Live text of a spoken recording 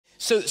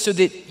So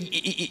that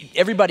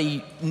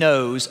everybody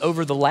knows,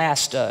 over the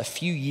last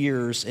few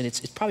years, and it's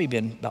probably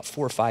been about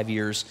 4 or 5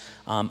 years,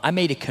 I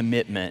made a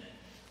commitment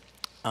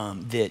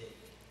that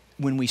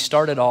when we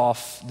started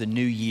off the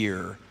new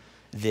year,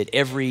 that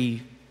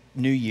every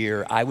new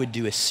year I would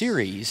do a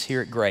series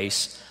here at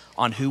Grace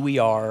on who we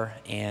are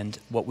and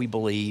what we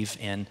believe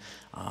and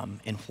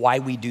why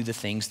we do the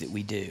things that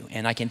we do.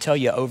 And I can tell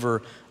you,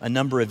 over a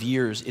number of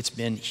years, it's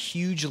been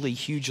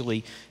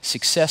hugely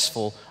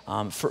successful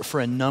for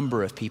a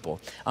number of people.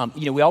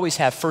 We always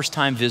have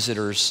first-time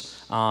visitors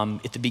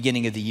at the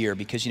beginning of the year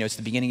because, it's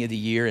the beginning of the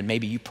year and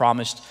maybe you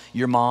promised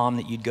your mom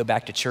that you'd go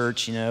back to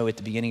church, at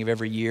the beginning of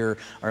every year,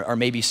 or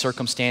maybe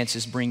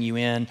circumstances bring you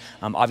in.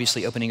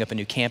 Obviously, opening up a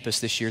new campus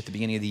this year at the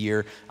beginning of the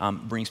year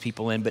brings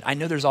people in. But I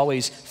know there's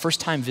always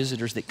first-time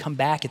visitors that come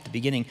back at the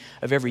beginning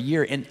of every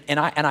year. And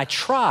I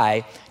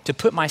try to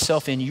put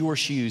myself in your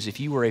shoes. If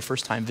you were a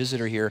first-time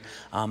visitor here,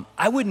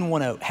 I wouldn't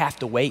want to have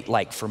to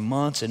wait for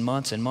months and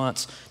months and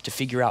months to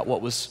figure out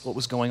what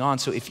was going on.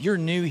 So if you're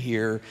new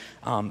here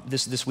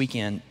this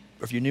weekend,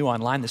 or if you're new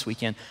online this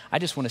weekend, I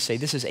just want to say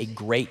this is a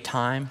great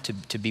time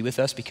to be with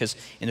us, because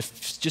in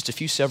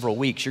just several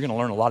weeks, you're going to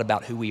learn a lot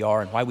about who we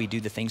are and why we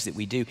do the things that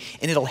we do.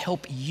 And it'll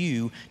help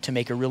you to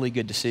make a really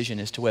good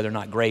decision as to whether or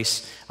not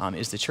Grace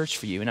is the church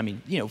for you. And I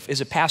mean, as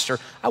a pastor,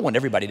 I want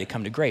everybody to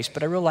come to Grace,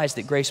 but I realize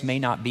that Grace may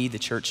not be the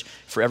church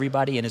for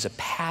everybody. And as a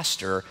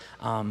pastor,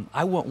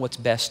 I want what's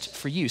best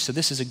for you. So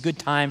this is a good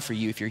time for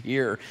you, if you're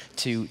here,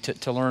 to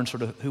learn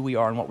sort of who we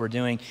are and what we're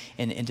doing,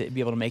 and to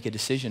be able to make a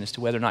decision as to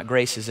whether or not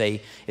Grace is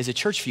a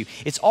church for you.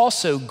 It's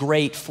also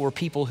great for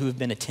people who have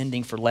been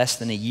attending for less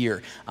than a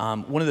year.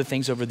 One of the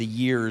things over the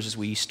years, as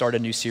we start a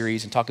new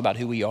series and talk about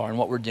who we are and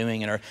what we're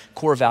doing and our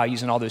core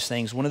values and all those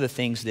things, one of the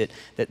things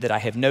that I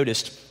have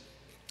noticed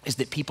is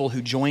that people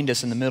who joined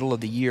us in the middle of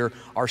the year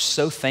are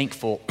so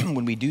thankful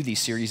when we do these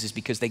series, is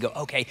because they go,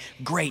 okay,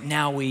 great,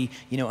 now we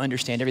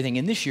understand everything.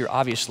 And this year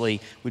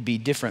obviously would be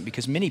different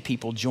because many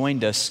people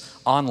joined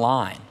us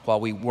online while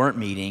we weren't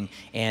meeting,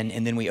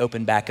 and then we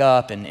opened back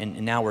up,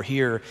 and now we're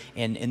here,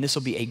 and this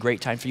will be a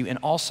great time for you. And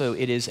also,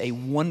 it is a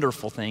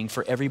wonderful thing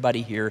for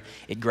everybody here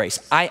at Grace.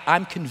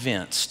 I'm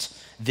convinced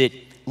that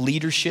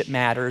leadership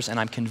matters, and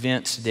I'm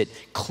convinced that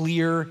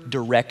clear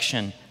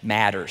direction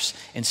matters.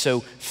 And so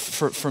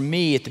for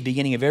me, at the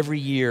beginning of every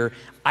year,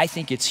 I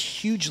think it's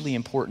hugely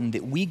important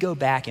that we go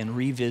back and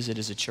revisit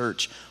as a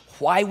church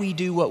why we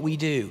do what we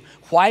do,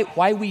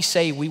 why we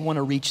say we want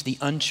to reach the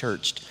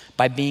unchurched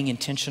by being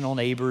intentional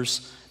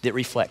neighbors that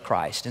reflect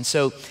Christ. And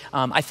so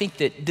I think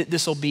that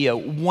this will be a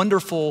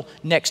wonderful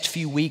next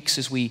few weeks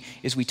as we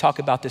talk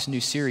about this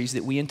new series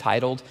that we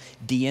entitled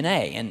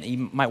DNA. And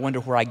you might wonder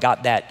where I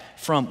got that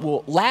from.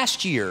 Well,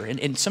 last year,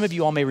 and some of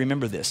you all may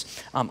remember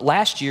this,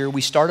 last year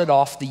we started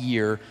off the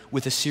year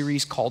with a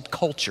series called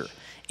Culture.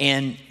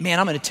 And man,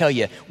 I'm going to tell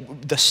you,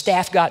 the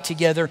staff got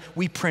together,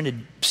 we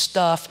printed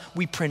stuff,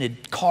 we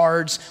printed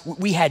cards,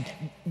 we had,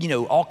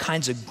 all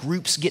kinds of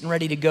groups getting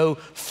ready to go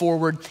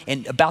forward.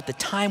 And about the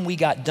time we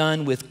got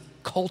done with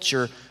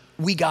Culture,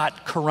 we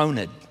got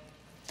coronaed.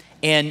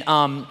 And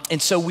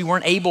so we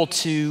weren't able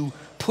to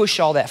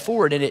push all that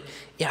forward. And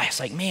it's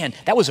like, man,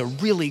 that was a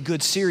really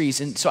good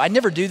series. And so I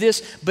never do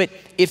this, but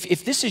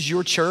if this is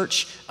your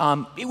church,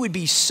 it would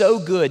be so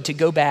good to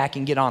go back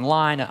and get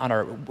online on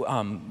our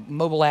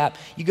mobile app.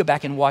 You go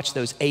back and watch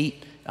those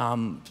 8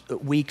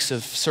 weeks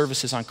of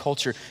services on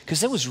Culture,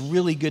 because that was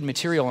really good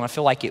material. And I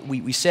feel like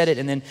we said it,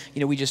 and then,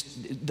 we just,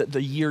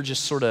 the year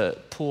just sort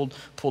of pulled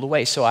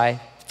away. So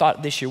I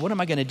thought this year, what am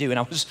I going to do? And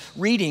I was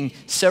reading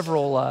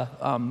several,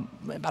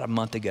 about a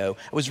month ago,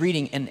 I was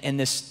reading, and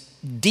this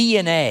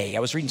DNA, I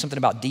was reading something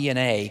about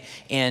DNA,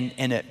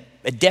 and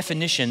a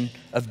definition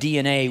of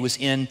DNA was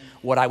in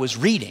what I was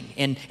reading.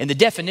 And the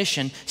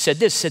definition said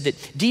that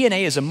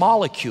DNA is a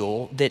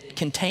molecule that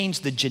contains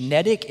the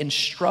genetic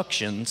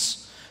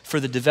instructions for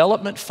the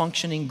development,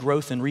 functioning,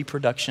 growth, and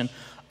reproduction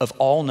of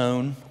all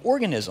known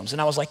organisms. And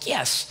I was like,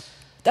 yes,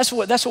 that's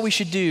what we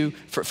should do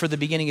for the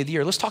beginning of the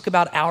year. Let's talk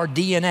about our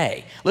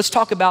DNA. Let's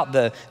talk about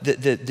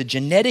the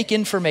genetic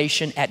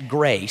information at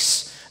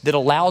Grace that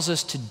allows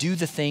us to do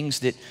the things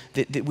that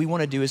we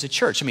want to do as a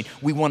church. I mean,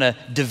 we want to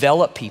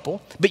develop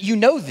people, but you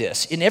know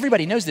this, and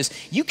everybody knows this,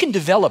 you can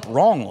develop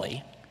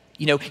wrongly.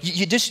 You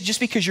just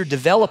because you're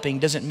developing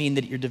doesn't mean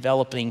that you're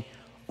developing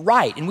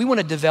right. And we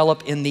want to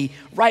develop in the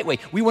right way.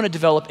 We want to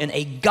develop in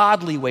a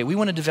godly way. We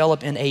want to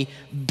develop in a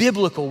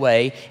biblical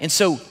way. And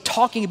so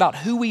talking about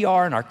who we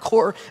are and our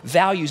core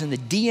values and the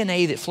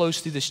DNA that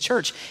flows through this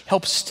church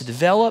helps us to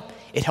develop,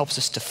 it helps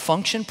us to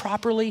function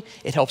properly,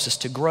 it helps us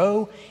to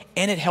grow,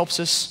 and it helps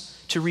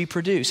us to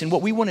reproduce. And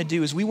what we want to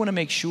do is we want to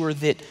make sure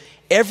that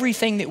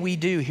everything that we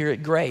do here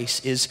at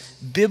Grace is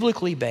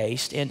biblically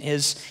based and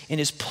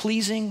is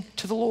pleasing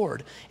to the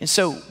Lord. And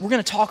so we're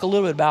going to talk a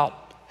little bit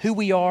about who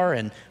we are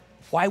and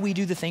why we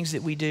do the things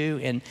that we do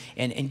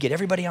and get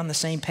everybody on the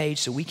same page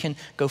so we can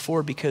go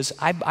forward, because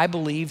I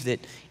believe that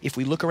if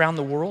we look around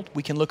the world,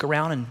 we can look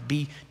around and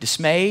be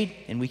dismayed,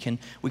 and we can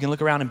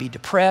look around and be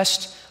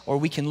depressed, or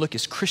we can look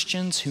as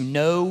Christians who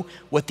know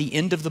what the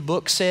end of the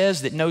book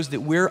says, that knows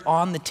that we're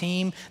on the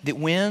team that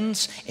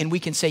wins, and we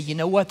can say, you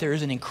know what, there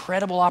is an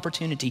incredible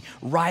opportunity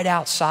right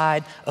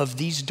outside of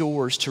these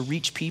doors to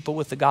reach people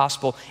with the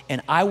gospel,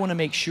 and I want to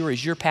make sure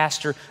as your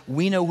pastor,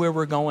 we know where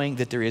we're going,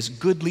 that there is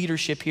good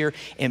leadership here,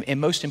 and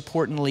most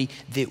importantly,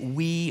 that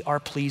we are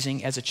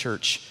pleasing as a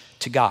church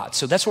to God.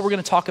 So that's what we're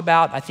going to talk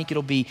about. I think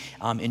it'll be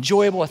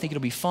enjoyable. I think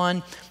it'll be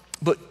fun.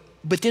 But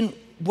then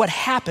what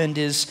happened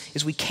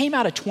is we came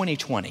out of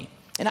 2020.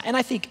 And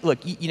I think, look,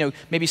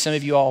 maybe some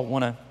of you all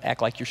want to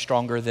act like you're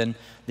stronger than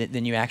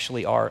you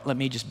actually are. Let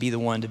me just be the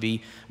one to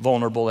be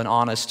vulnerable and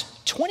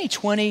honest.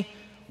 2020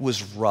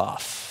 was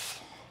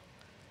rough.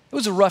 It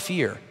was a rough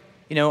year.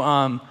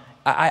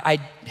 I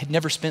had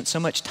never spent so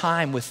much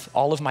time with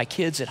all of my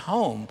kids at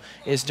home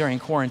as during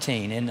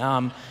quarantine. And,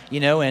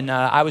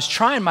 I was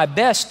trying my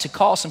best to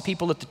call some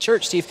people at the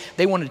church, see if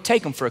they wanted to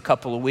take them for a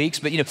couple of weeks.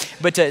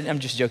 But I'm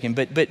just joking.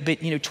 But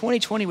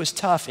 2020 was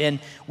tough. And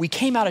we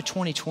came out of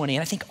 2020,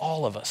 and I think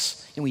all of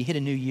us, we hit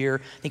a new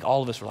year. I think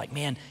all of us were like,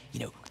 man,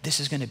 this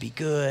is going to be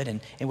good and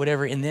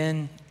whatever. And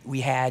then we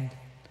had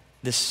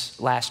this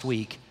last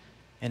week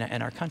in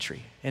our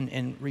country.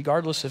 And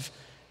regardless of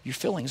your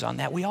feelings on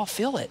that, we all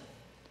feel it.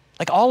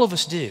 Like all of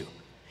us do,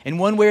 in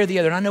one way or the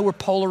other. And I know we're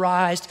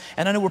polarized,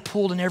 and I know we're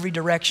pulled in every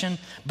direction,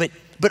 but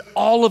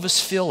all of us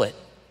feel it.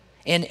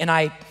 And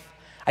I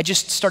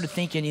just started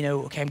thinking,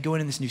 okay, I'm going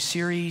in this new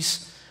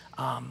series,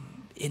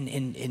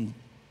 in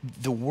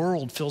the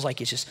world feels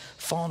like it's just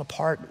falling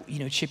apart.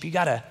 Chip, you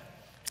gotta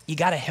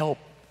help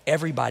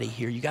everybody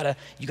here. You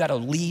gotta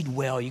lead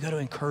well. You gotta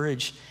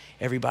encourage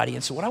everybody.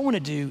 And so what I want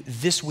to do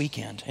this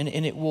weekend, and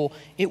it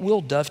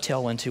will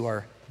dovetail into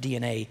our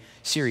DNA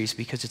series,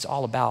 because it's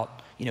all about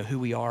who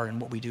we are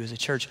and what we do as a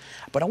church.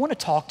 But I want to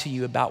talk to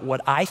you about what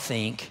I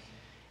think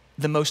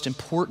the most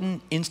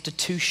important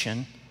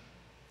institution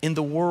in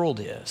the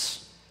world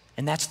is,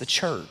 and that's the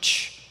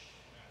church.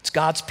 It's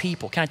God's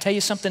people. Can I tell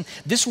you something?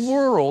 This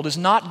world is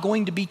not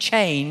going to be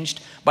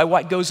changed by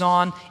what goes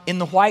on in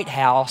the White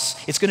House.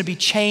 It's going to be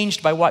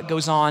changed by what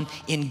goes on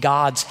in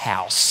God's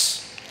house.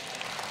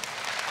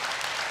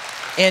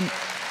 And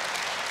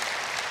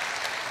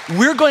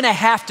we're going to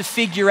have to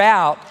figure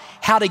out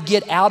how to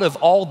get out of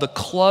all the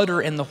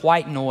clutter and the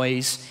white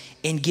noise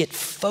and get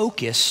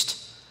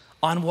focused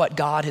on what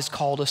God has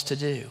called us to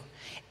do.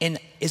 And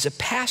as a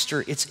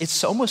pastor,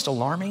 it's almost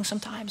alarming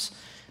sometimes,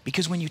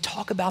 because when you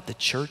talk about the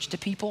church to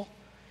people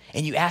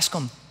and you ask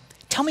them,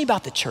 tell me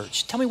about the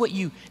church, tell me what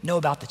you know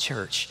about the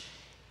church.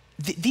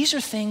 These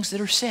are things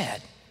that are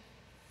said.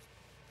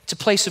 It's a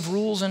place of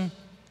rules and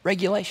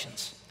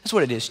regulations. That's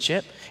what it is,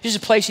 Chip. It's just a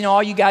place,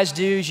 all you guys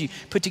do is you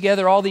put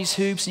together all these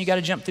hoops, and you got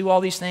to jump through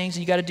all these things,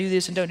 and you got to do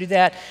this and don't do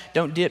that.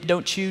 Don't dip,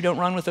 don't chew, don't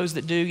run with those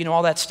that do,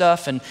 all that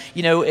stuff. And,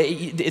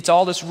 it's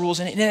all this rules.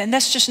 And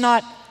that's just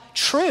not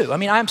true. I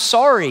mean, I'm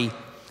sorry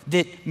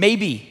that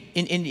maybe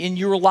in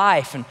your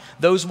life and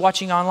those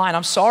watching online,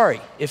 I'm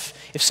sorry if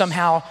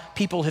somehow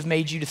people have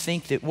made you to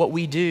think that what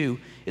we do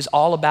is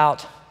all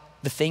about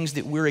the things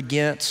that we're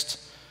against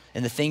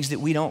and the things that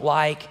we don't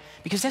like,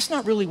 because that's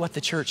not really what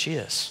the church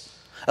is.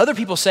 Other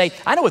people say,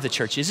 I know what the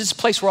church is. It's a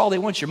place where all they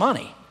want is your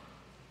money.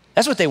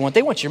 That's what they want.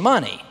 They want your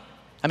money.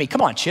 I mean,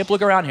 come on, Chip,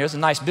 look around here. It's a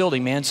nice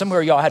building, man.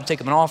 Somewhere y'all had to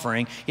take up an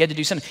offering. You had to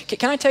do something.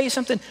 Can I tell you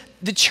something?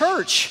 The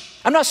church,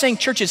 I'm not saying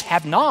churches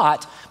have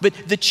not, but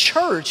the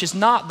church is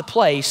not the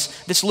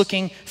place that's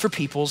looking for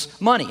people's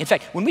money. In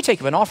fact, when we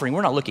take up an offering,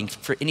 we're not looking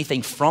for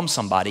anything from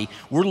somebody.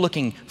 We're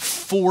looking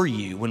for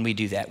you when we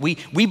do that. We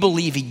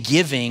believe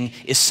giving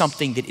is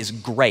something that is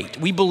great.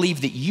 We believe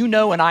that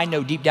and I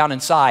know deep down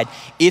inside,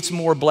 it's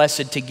more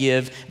blessed to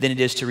give than it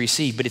is to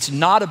receive. But it's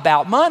not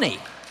about money.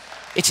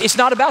 It's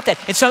not about that.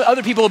 And some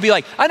other people will be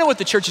like, I know what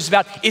the church is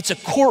about. It's a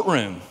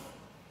courtroom.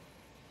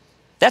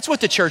 That's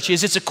what the church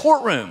is. It's a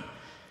courtroom.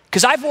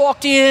 Because I've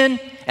walked in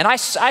and I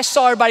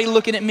saw everybody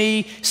looking at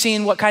me,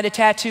 seeing what kind of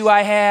tattoo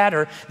I had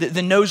or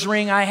the nose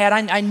ring I had.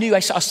 I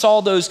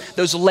saw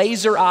those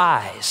laser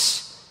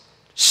eyes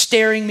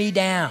staring me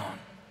down.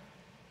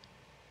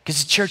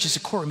 Because the church is a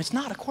courtroom. It's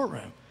not a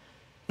courtroom. I'm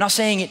not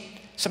saying it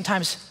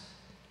sometimes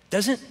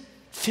doesn't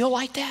feel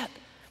like that,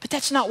 but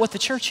that's not what the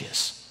church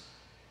is.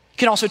 You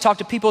can also talk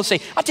to people and say,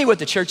 I'll tell you what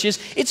the church is.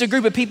 It's a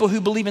group of people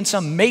who believe in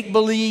some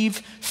make-believe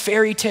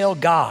fairy tale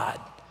God.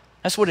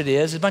 That's what it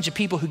is. A bunch of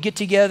people who get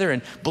together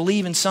and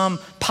believe in some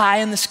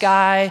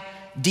pie-in-the-sky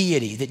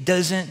deity that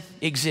doesn't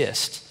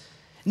exist.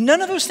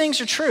 None of those things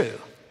are true.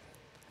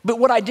 But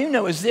what I do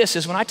know is this,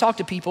 is when I talk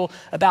to people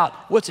about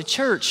what's a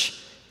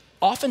church,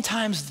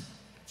 oftentimes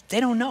they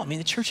don't know. I mean,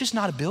 the church is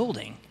not a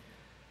building.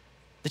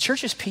 The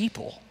church is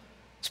people.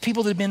 It's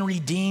people that have been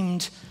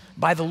redeemed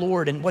by the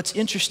Lord. And what's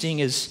interesting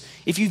is,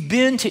 if you've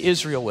been to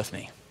Israel with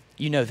me,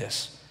 you know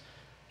this.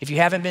 If you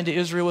haven't been to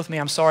Israel with me,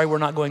 I'm sorry we're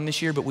not going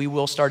this year, but we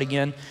will start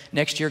again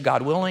next year,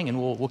 God willing, and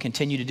we'll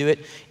continue to do it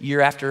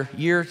year after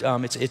year.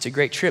 It's a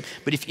great trip.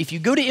 But if you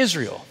go to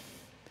Israel,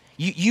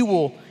 you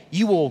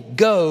will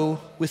go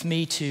with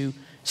me to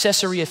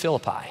Caesarea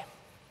Philippi,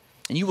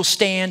 and you will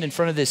stand in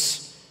front of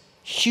this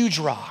huge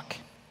rock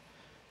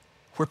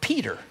where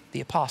Peter,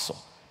 the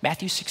apostle,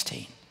 Matthew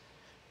 16,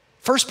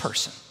 first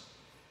person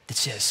that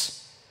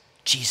says,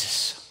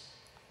 Jesus,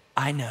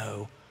 I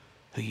know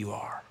who you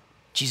are.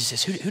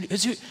 Jesus says,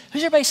 who's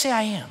everybody say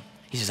I am?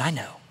 He says, I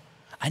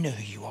know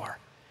who you are.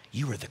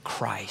 You are the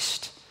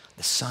Christ,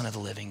 the Son of the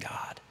living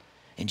God.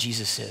 And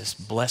Jesus says,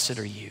 blessed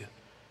are you,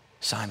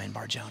 Simon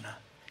Bar-Jonah.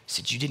 He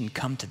said, you didn't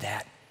come to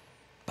that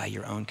by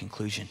your own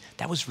conclusion.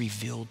 That was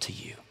revealed to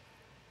you.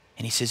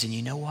 And he says, and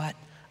you know what?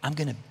 I'm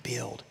gonna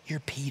build, you're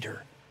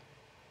Peter.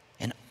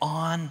 And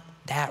on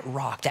that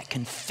rock, that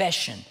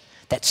confession,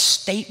 that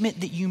statement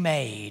that you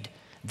made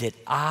that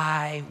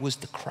I was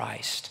the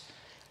Christ,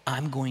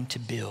 I'm going to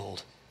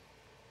build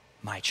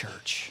my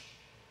church.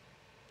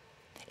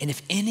 And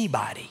if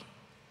anybody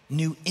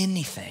knew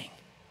anything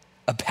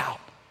about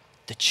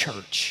the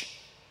church,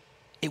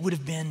 it would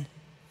have been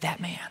that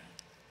man.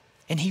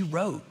 And he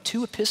wrote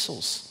 2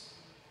 epistles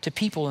to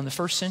people in the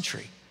first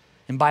century,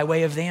 and by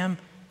way of them,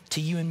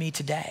 to you and me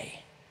today.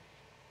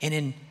 And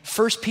in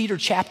 1 Peter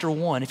chapter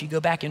 1, if you go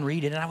back and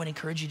read it, and I would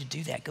encourage you to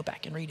do that, go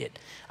back and read it.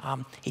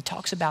 He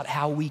talks about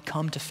how we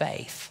come to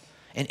faith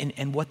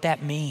and what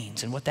that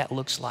means and what that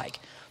looks like.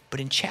 But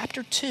in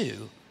chapter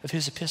 2 of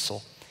his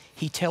epistle,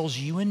 he tells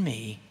you and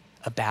me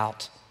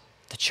about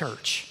the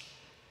church.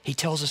 He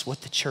tells us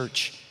what the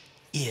church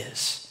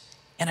is.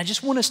 And I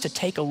just want us to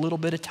take a little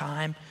bit of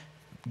time,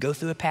 go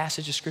through a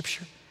passage of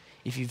scripture.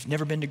 If you've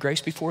never been to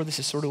Grace before, this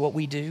is sort of what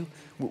we do.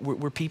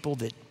 We're people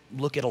that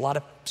look at a lot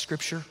of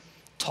scripture,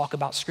 talk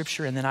about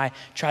scripture, and then I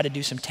try to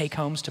do some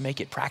take-homes to make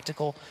it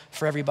practical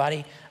for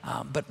everybody.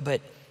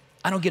 But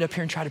I don't get up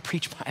here and try to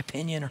preach my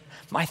opinion or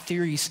my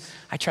theories.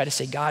 I try to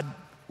say, God,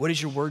 what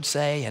does your word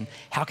say, and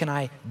how can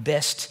I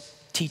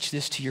best teach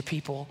this to your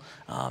people?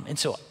 And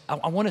so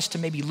I want us to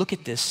maybe look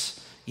at this,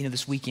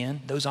 this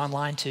weekend. Those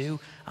online too,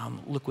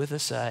 look with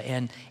us,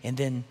 and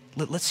then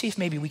let's see if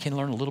maybe we can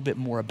learn a little bit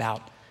more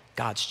about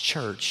God's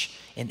church,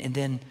 and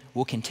then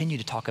we'll continue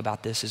to talk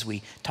about this as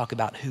we talk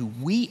about who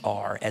we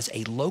are as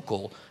a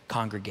local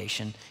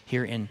congregation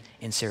here in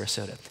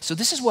Sarasota. So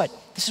this is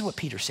what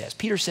Peter says.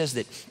 Peter says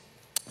that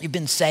you've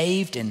been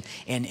saved, and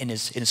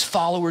as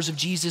followers of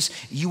Jesus,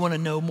 you want to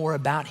know more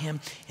about him.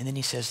 And then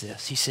he says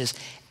this. He says,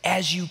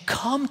 as you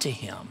come to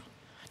him.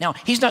 Now,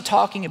 he's not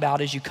talking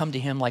about as you come to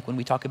him like when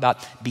we talk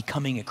about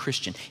becoming a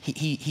Christian.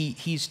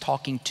 He's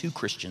talking to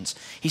Christians.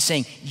 He's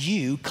saying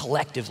you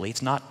collectively.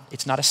 It's not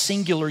a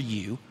singular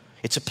you.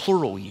 It's a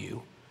plural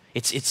you.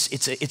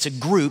 It's a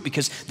group,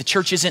 because the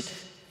church isn't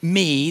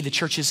me. The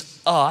church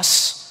is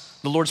us.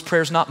 The Lord's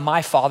Prayer is not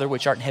my Father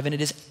which art in heaven.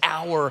 It is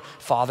our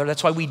Father.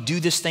 That's why we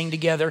do this thing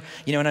together.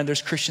 And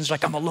there's Christians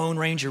like, I'm a Lone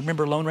Ranger.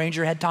 Remember, Lone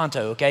Ranger had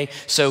Tonto, okay?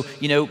 So,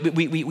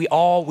 we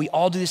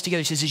all do this together.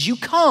 He says, as you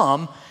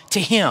come to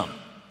him,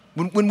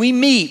 when we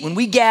meet, when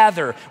we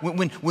gather,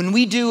 when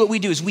we do what we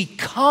do, is we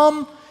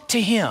come to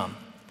him.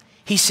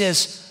 He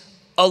says,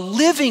 a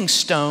living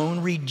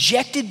stone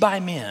rejected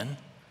by men,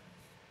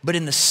 but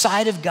in the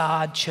sight of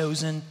God,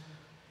 chosen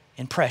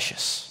and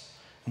precious.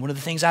 And one of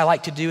the things I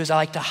like to do is I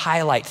like to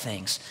highlight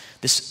things.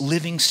 This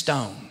living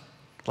stone.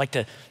 I like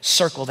to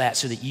circle that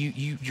so that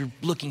you're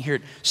looking here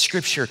at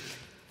scripture.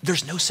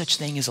 There's no such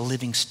thing as a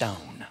living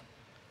stone.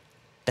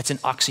 That's an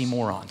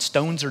oxymoron.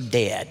 Stones are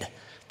dead.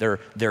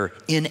 They're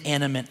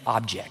inanimate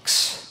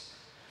objects.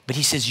 But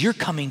he says, you're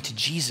coming to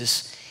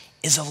Jesus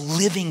as a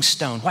living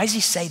stone. Why does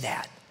he say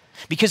that?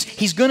 Because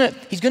he's gonna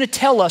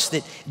tell us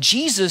that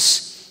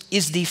Jesus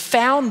is the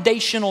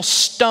foundational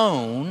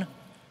stone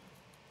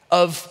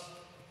of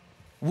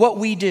what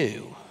we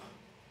do.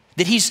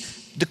 That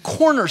he's the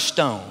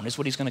cornerstone is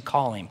what he's gonna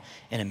call him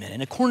in a minute.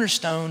 And a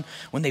cornerstone,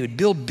 when they would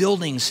build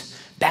buildings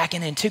back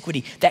in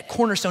antiquity, that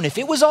cornerstone, if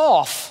it was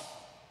off,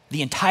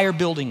 the entire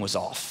building was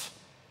off.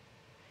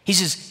 He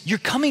says, you're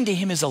coming to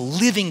him as a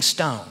living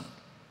stone.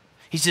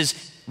 He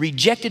says,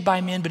 rejected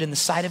by men, but in the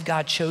sight of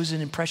God,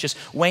 chosen and precious.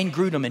 Wayne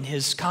Grudem, in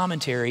his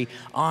commentary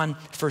on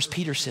 1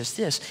 Peter, says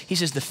this. He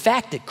says, the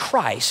fact that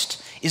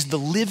Christ is the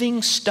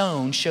living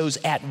stone shows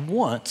at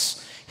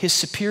once his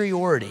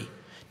superiority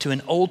to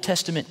an Old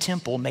Testament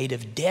temple made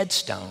of dead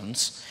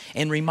stones,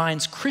 and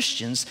reminds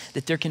Christians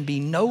that there can be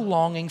no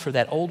longing for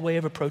that old way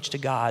of approach to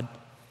God,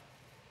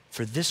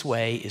 for this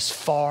way is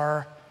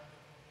far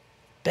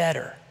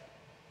better.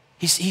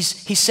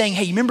 He's saying,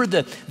 hey, you remember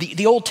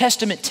the Old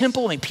Testament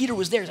temple? I mean, Peter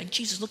was there. He's like,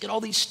 Jesus, look at all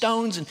these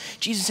stones. And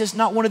Jesus says,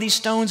 not one of these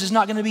stones is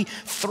not going to be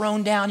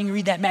thrown down. You can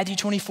read that Matthew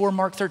 24,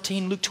 Mark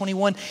 13, Luke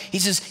 21. He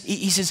says,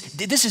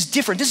 this is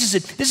different. This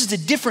is a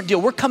different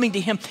deal. We're coming to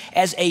him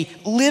as a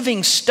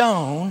living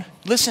stone.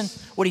 Listen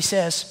what he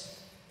says.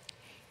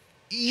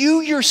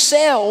 You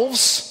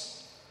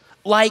yourselves,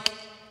 like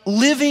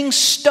living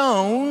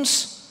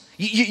stones,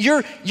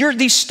 You're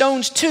these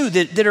stones too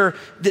that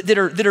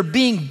are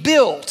being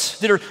built,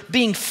 that are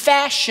being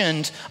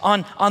fashioned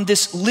on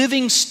this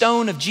living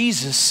stone of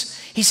Jesus.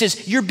 He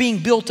says, you're being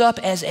built up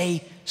as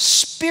a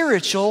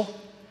spiritual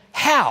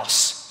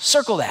house.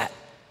 Circle that.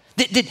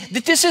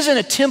 That this isn't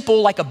a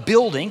temple like a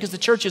building, because the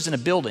church isn't a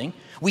building.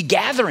 We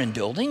gather in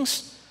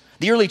buildings.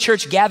 The early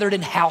church gathered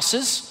in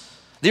houses.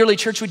 The early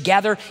church would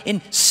gather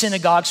in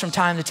synagogues from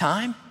time to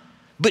time.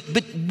 But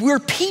we're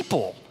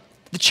people.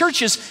 The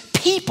church is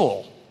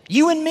people,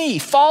 you and me,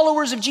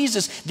 followers of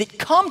Jesus that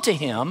come to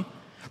him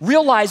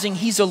realizing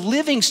he's a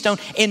living stone,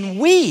 and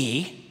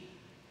we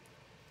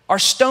are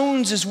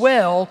stones as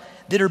well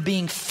that are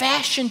being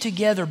fashioned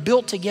together,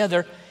 built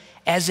together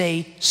as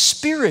a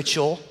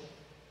spiritual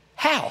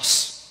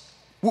house.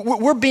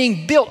 We're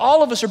being built,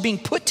 all of us are being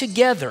put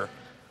together,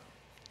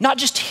 not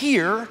just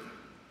here,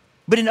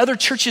 but in other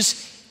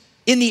churches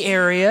in the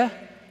area,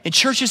 in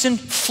churches in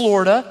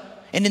Florida,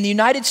 and in the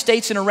United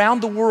States and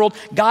around the world.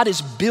 God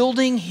is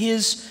building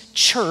his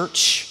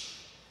church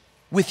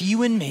with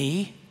you and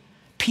me,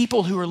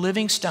 people who are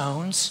living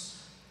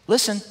stones,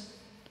 listen,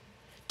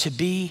 to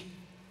be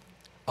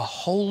a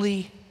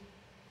holy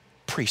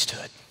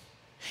priesthood.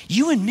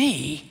 You and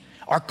me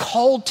are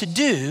called to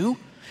do.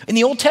 In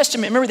the Old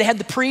Testament, remember they had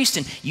the priest,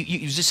 and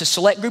it was just a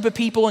select group of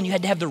people, and you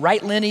had to have the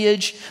right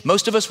lineage.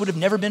 Most of us would have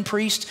never been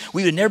priests.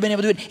 We would have never been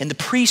able to do it. And the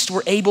priests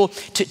were able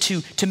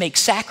to make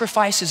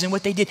sacrifices, and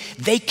what they did,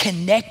 they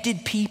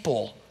connected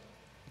people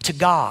to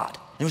God.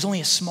 There was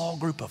only a small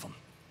group of them.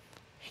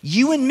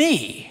 You and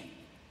me,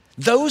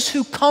 those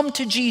who come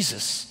to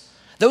Jesus,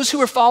 those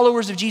who are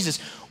followers of Jesus,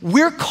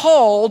 we're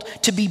called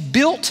to be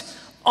built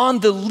on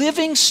the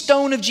living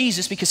stone of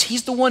Jesus, because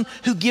he's the one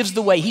who gives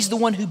the way. He's the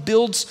one who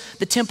builds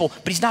the temple,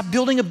 but he's not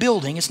building a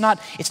building. It's not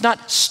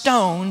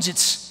stones,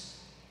 it's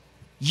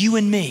you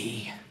and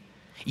me.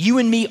 You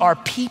and me are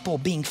people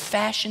being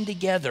fashioned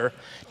together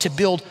to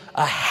build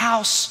a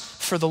house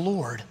for the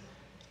Lord,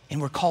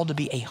 and we're called to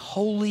be a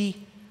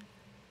holy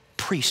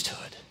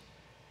priesthood.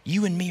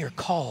 You and me are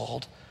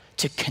called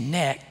to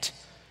connect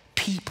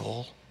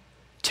people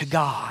to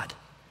God,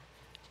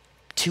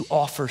 to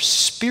offer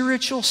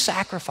spiritual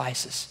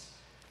sacrifices,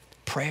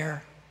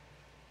 prayer,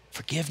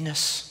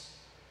 forgiveness,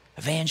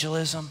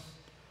 evangelism,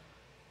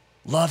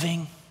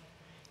 loving,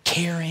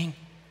 caring,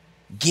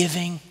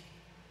 giving.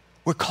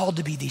 We're called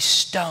to be these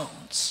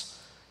stones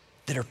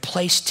that are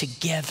placed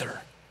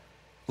together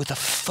with a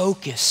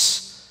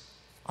focus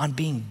on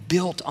being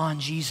built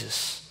on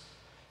Jesus,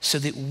 so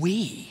that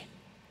we,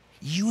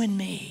 you and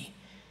me,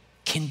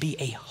 can be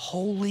a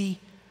holy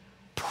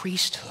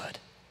priesthood.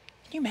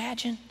 Can you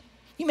imagine?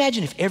 Can you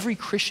imagine if every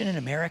Christian in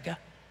America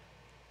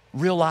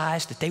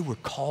realized that they were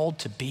called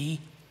to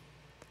be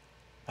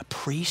a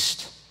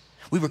priest?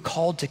 We were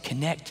called to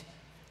connect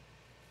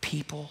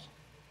people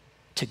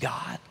to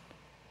God.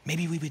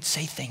 Maybe we would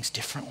say things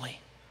differently.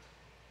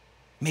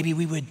 Maybe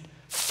we would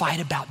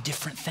fight about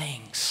different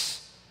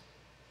things.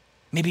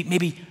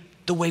 Maybe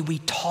the way we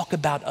talk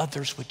about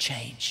others would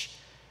change.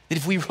 That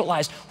if we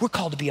realized we're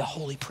called to be a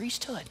holy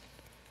priesthood,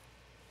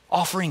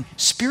 offering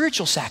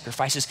spiritual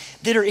sacrifices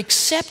that are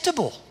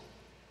acceptable.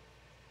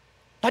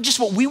 Not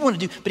just what we want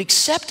to do, but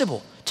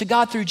acceptable to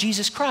God through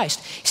Jesus Christ.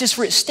 He says,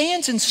 for it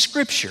stands in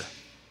Scripture,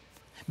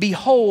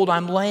 behold,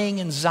 I'm laying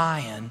in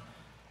Zion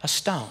a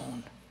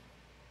stone,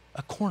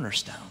 a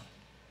cornerstone,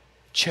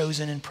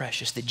 chosen and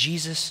precious, that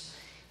Jesus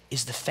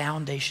is the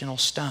foundational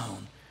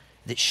stone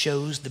that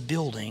shows the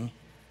building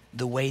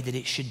the way that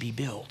it should be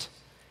built.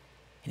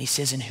 And he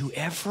says, and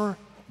whoever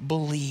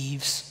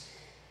believes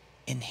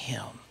in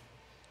him.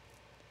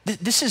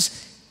 This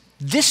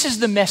is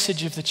the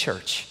message of the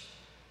church.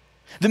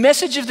 The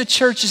message of the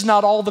church is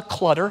not all the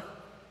clutter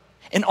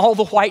and all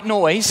the white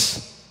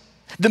noise.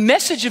 The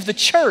message of the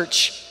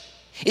church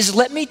is,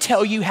 let me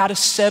tell you how to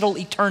settle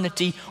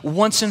eternity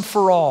once and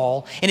for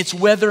all, and it's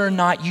whether or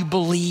not you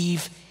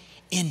believe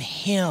in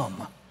him.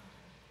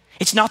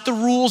 It's not the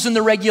rules and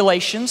the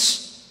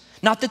regulations,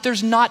 not that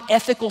there's not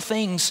ethical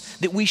things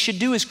that we should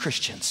do as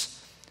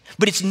Christians,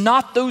 but it's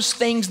not those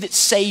things that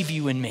save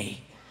you and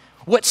me.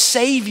 What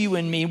save you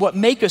and me, what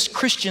make us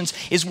Christians,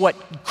 is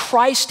what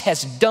Christ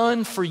has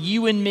done for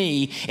you and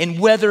me, and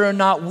whether or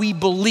not we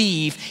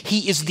believe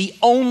he is the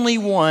only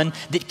one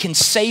that can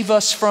save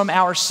us from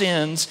our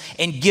sins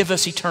and give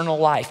us eternal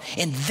life.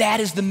 And that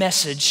is the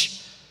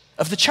message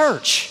of the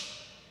church.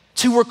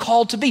 It's who we're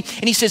called to be.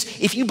 And he says,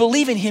 if you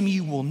believe in him,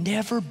 you will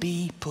never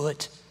be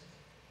put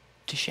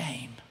to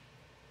shame.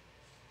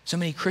 So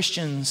many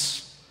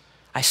Christians,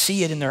 I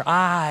see it in their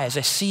eyes,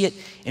 I see it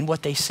in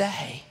what they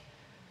say.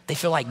 They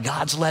feel like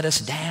God's let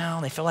us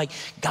down. They feel like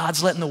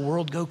God's letting the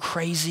world go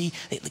crazy.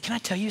 Can I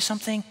tell you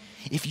something?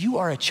 If you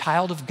are a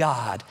child of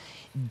God,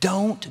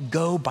 don't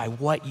go by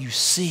what you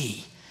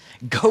see.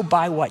 Go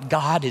by what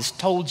God has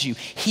told you.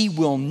 He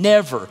will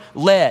never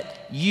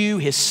let you,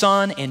 his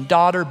son and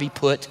daughter, be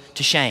put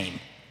to shame,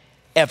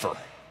 ever.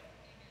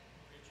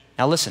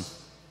 Now listen,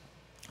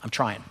 I'm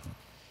trying.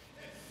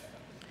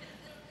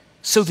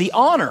 So the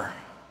honor,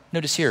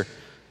 notice here,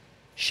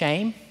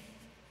 shame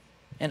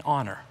and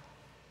honor.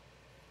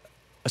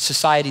 a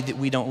society that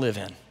we don't live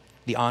in,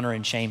 the honor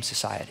and shame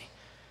society.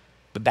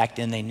 But back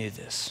then they knew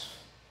this.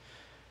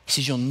 He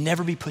says, you'll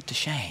never be put to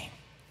shame.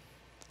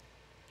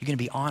 You're going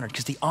to be honored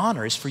because the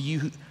honor is for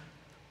you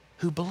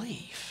who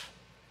believe.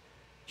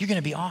 You're going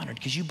to be honored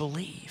because you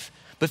believe.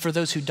 But for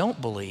those who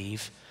don't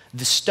believe,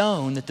 the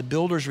stone that the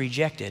builders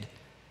rejected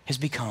has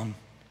become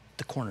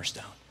the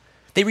cornerstone.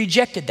 They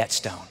rejected that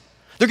stone.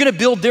 They're going to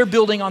build their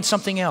building on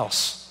something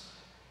else.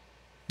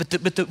 But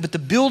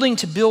the building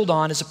to build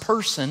on is a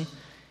person,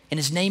 and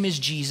his name is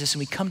Jesus, and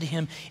we come to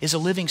him as a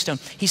living stone.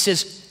 He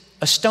says,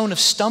 a stone of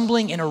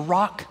stumbling and a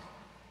rock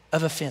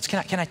of offense.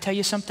 Can I tell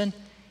you something?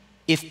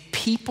 If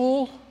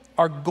people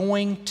are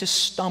going to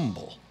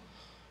stumble,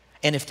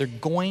 and if they're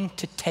going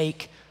to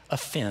take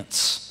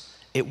offense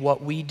at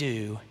what we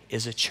do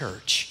as a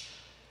church,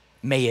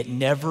 may it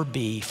never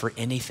be for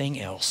anything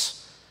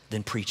else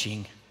than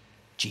preaching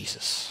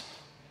Jesus.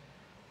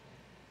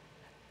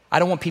 I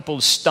don't want people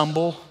to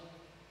stumble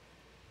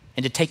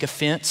and to take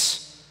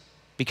offense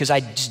because I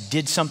just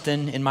did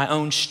something in my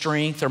own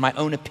strength or my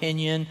own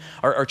opinion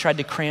or tried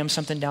to cram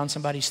something down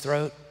somebody's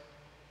throat.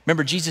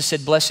 Remember, Jesus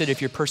said, blessed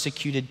if you're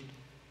persecuted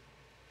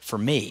for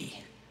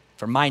me,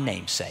 for my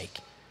name's sake.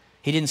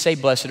 He didn't say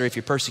blessed are if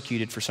you're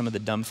persecuted for some of the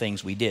dumb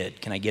things we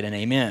did. Can I get an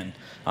amen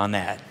on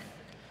that?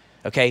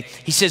 Okay,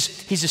 he says,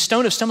 he's a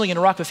stone of stumbling and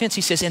a rock of offense.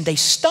 He says, and they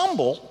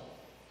stumble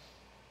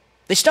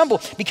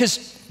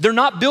because they're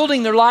not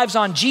building their lives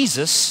on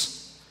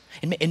Jesus.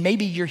 And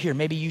maybe you're here,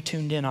 maybe you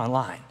tuned in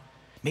online.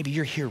 Maybe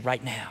you're here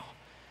right now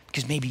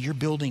because maybe you're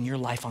building your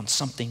life on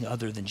something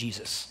other than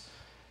Jesus.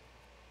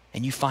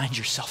 And you find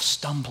yourself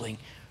stumbling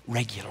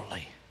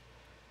regularly.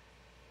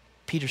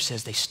 Peter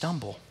says they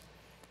stumble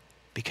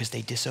because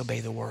they disobey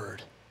the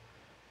word,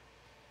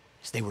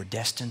 as they were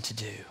destined to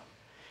do.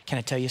 Can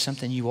I tell you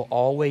something? You will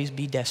always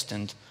be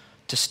destined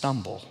to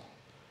stumble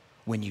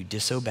when you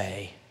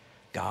disobey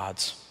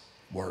God's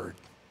word.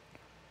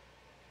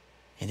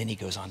 And then he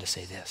goes on to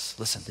say this.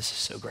 Listen, this is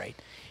so great.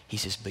 He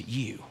says, but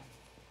you,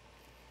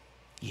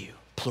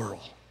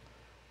 plural,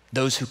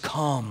 those who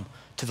come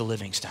to the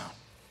living stone,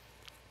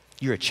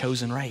 you're a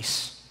chosen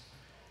race.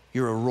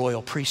 You're a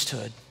royal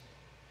priesthood.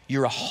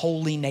 You're a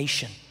holy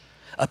nation,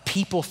 a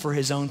people for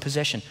his own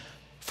possession.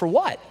 For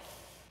what?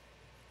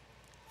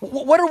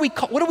 What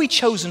are we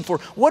chosen for?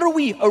 What are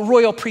we a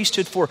royal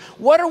priesthood for?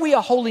 What are we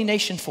a holy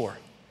nation for?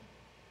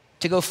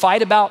 To go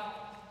fight about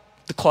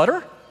the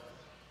clutter?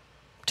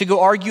 To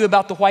go argue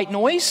about the white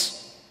noise?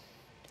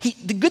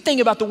 The good thing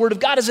about the Word of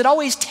God is it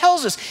always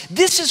tells us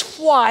this is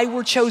why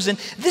we're chosen.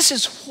 This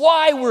is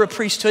why we're a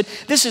priesthood.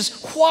 This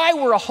is why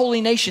we're a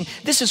holy nation.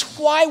 This is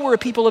why we're a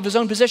people of his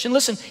own possession.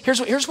 Listen,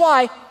 here's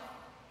why.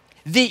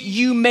 That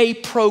you may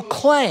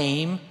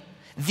proclaim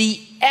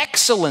the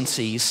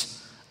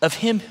excellencies of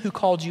him who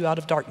called you out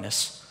of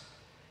darkness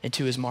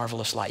into his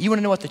marvelous light. You want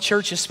to know what the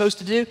church is supposed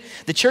to do?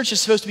 The church is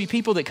supposed to be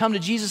people that come to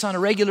Jesus on a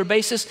regular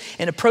basis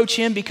and approach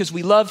him because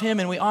we love him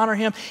and we honor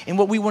him. And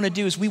what we want to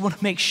do is we want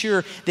to make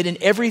sure that in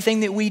everything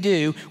that we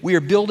do, we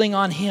are building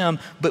on him.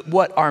 But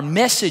what our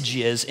message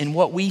is and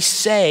what we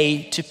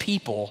say to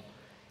people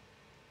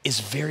is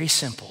very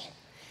simple.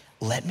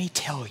 Let me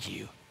tell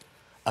you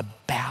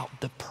about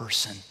the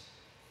person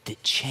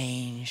that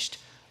changed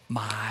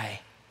my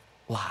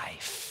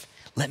life.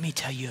 Let me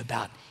tell you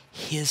about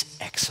his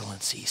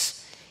excellencies.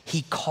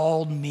 He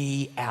called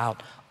me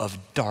out of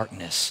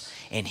darkness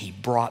and he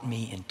brought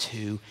me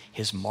into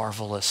his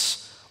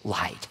marvelous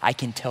light. I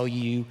can tell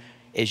you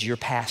as your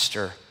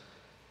pastor,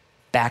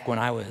 back when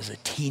I was a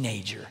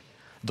teenager,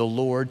 the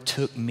Lord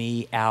took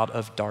me out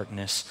of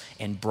darkness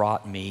and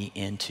brought me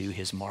into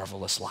his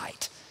marvelous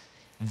light.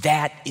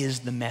 That is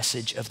the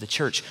message of the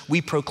church.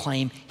 We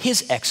proclaim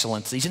his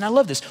excellencies. And I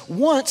love this.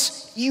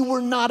 Once you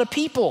were not a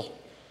people,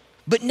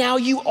 but now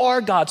you are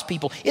God's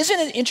people. Isn't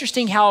it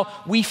interesting how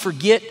we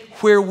forget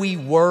where we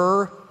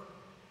were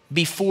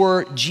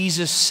before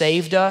Jesus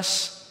saved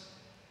us?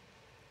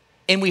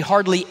 And we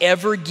hardly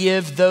ever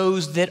give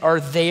those that are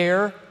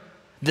there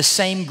the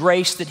same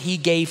grace that he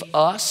gave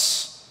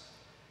us.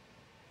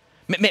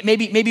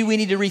 Maybe we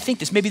need to rethink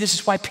this. Maybe this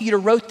is why Peter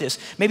wrote this.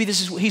 Maybe this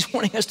is he's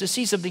wanting us to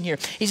see something here.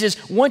 He says,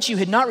 once you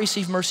had not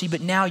received mercy,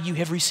 but now you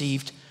have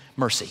received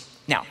mercy.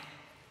 Now,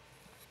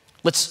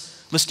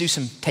 let's do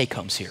some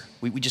take-homes here.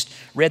 We just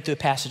read through a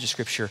passage of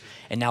scripture,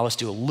 and now let's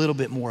do a little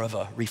bit more of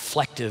a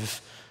reflective,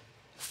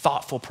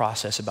 thoughtful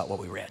process about what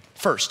we read.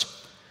 First,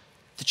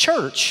 the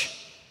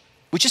church,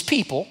 which is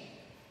people,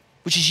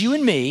 which is you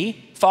and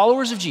me,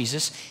 followers of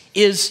Jesus,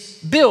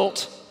 is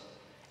built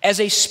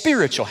as a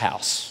spiritual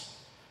house.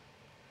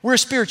 We're a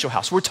spiritual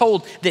house. We're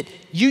told that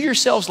you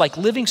yourselves, like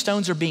living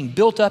stones, are being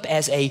built up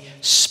as a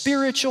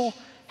spiritual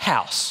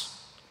house.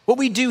 What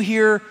we do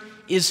here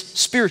is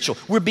spiritual.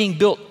 We're being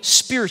built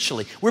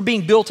spiritually. We're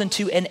being built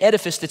into an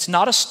edifice that's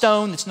not a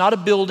stone, that's not a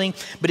building,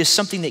 but is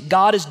something that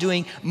God is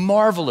doing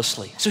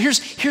marvelously. So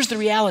here's the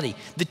reality.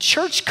 The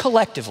church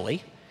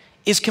collectively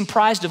is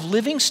comprised of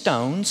living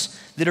stones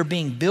that are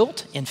being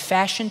built and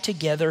fashioned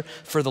together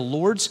for the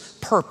Lord's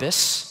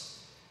purpose,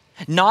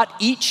 not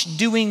each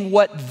doing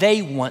what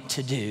they want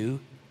to do,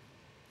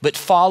 but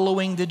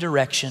following the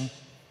direction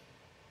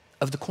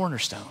of the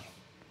cornerstone,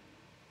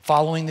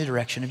 following the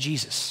direction of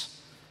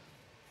Jesus.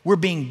 We're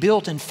being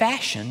built and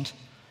fashioned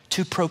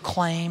to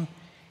proclaim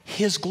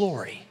his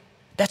glory.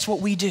 That's what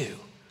we do.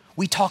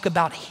 We talk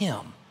about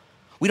him.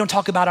 We don't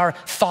talk about our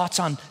thoughts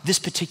on this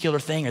particular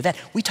thing or that.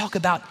 We talk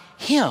about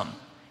him.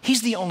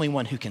 He's the only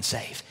one who can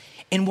save.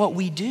 And what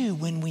we do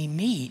when we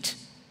meet,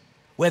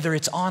 whether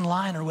it's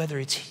online or whether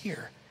it's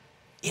here,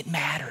 it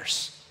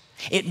matters.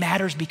 It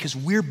matters because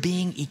we're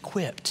being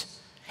equipped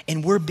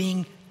and we're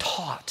being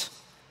taught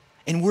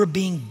and we're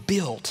being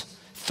built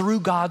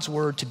through God's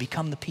word to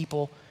become the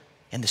people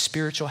and the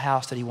spiritual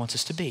house that he wants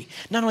us to be.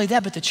 Not only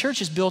that, but the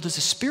church is built as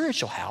a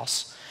spiritual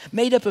house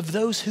made up of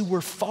those who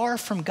were far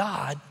from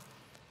God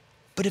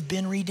but have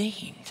been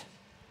redeemed.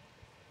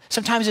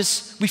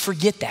 Sometimes we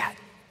forget that.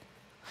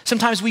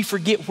 Sometimes we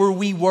forget where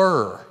we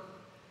were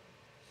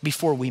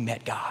before we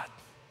met God.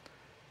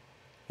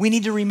 We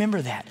need to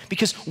remember that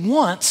because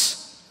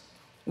once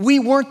we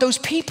weren't those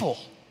people,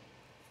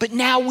 but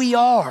now we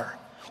are.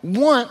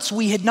 Once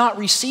we had not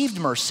received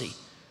mercy,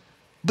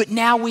 but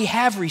now we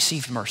have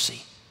received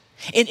mercy.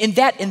 And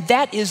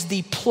that is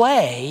the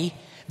play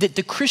that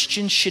the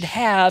Christians should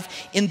have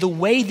in the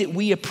way that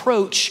we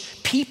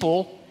approach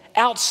people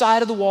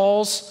outside of the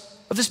walls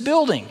of this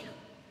building.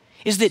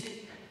 Is that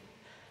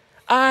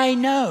I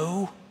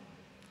know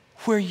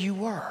where you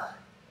were.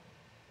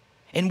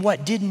 And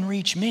what didn't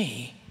reach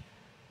me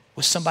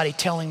was somebody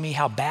telling me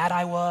how bad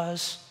I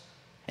was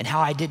and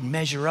how I didn't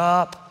measure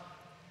up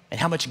and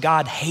how much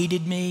God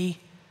hated me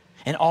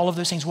and all of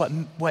those things.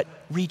 What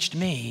reached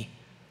me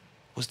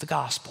was the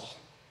gospel.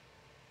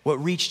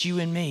 What reached you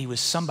and me was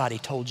somebody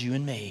told you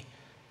and me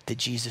that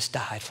Jesus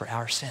died for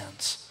our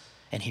sins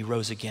and he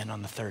rose again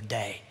on the third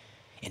day.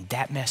 In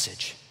that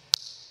message,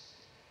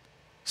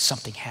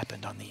 something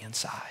happened on the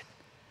inside.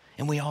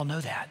 And we all know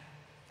that.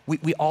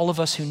 We all of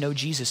us who know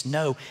Jesus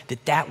know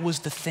that that was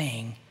the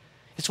thing.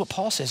 It's what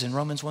Paul says in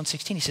Romans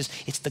 1:16. He says,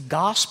 it's the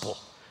gospel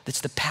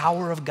that's the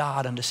power of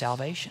God unto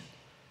salvation.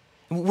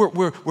 And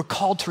we're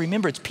called to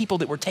remember it's people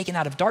that were taken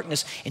out of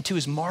darkness into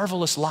his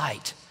marvelous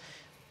light.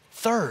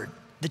 Third,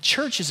 the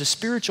church is a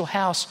spiritual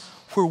house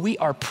where we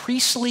are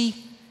priestly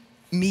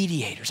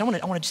mediators. I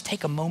want to just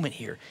take a moment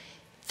here.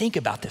 Think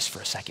about this for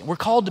a second. We're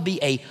called to be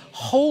a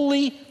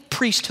holy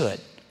priesthood.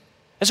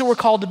 That's what we're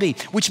called to be,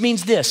 which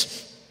means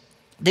this,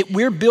 that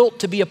we're built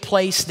to be a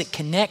place that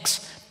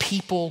connects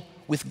people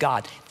with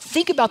God.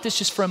 Think about this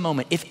just for a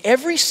moment. If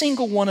every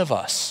single one of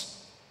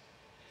us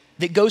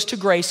that goes to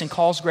Grace and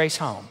calls Grace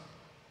home,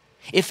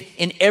 if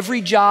in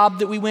every job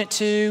that we went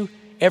to,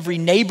 every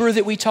neighbor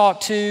that we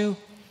talked to,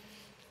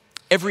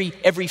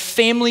 every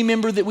family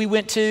member that we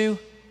went to,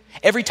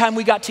 every time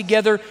we got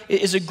together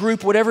as a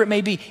group, whatever it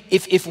may be,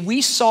 if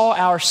we saw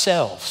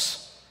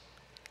ourselves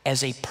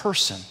as a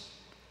person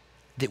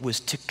that was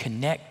to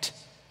connect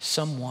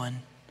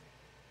someone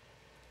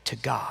to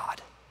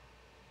God,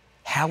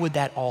 how would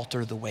that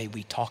alter the way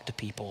we talk to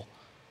people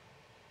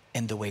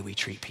and the way we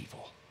treat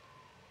people?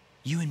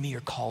 You and me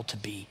are called to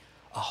be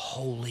a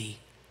holy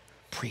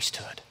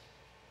priesthood.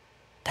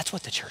 That's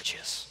what the church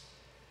is.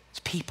 It's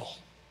people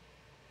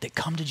that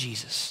come to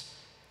Jesus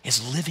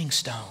as living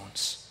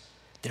stones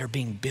that are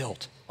being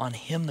built on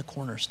him, the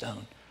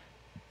cornerstone,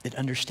 that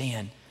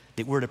understand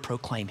that we're to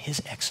proclaim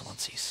his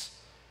excellencies.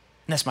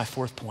 And that's my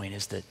fourth point,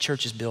 is that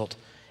church is built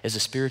as a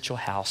spiritual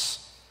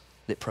house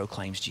that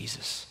proclaims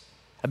Jesus.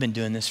 I've been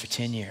doing this for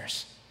 10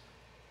 years.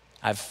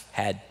 I've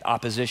had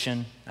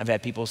opposition. I've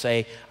had people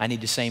say, I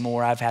need to say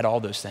more. I've had all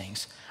those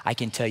things. I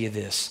can tell you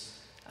this,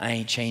 I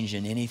ain't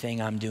changing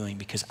anything I'm doing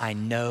because I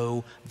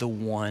know the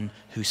one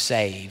who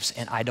saves,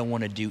 and I don't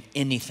want to do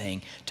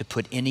anything to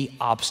put any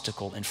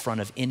obstacle in front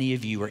of any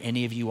of you or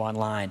any of you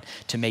online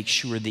to make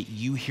sure that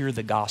you hear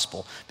the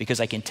gospel.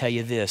 Because I can tell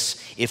you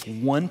this, if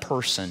one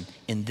person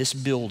in this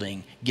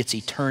building gets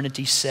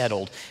eternity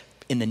settled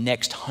in the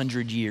next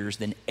 100 years,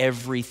 then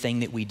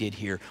everything that we did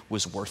here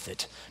was worth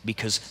it,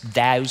 because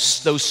those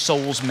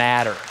souls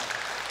matter.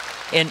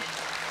 And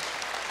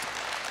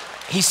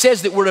he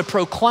says that we're to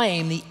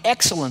proclaim the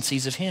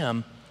excellencies of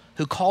him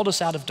who called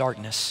us out of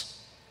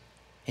darkness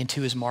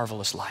into his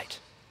marvelous light.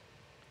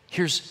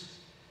 Here's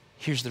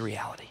the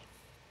reality.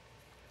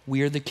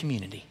 We are the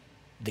community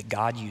that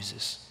God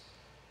uses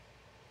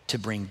to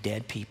bring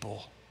dead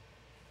people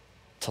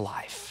to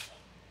life.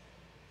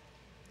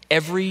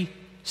 Every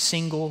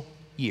single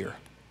year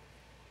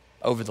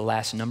over the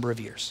last number of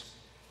years,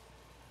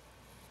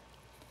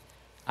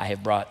 I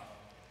have brought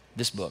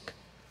this book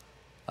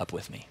up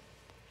with me.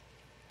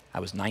 I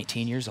was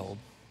 19 years old.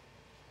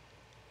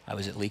 I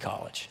was at Lee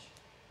College.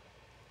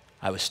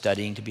 I was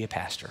studying to be a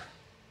pastor.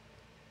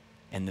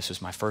 And this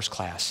was my first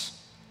class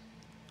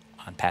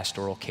on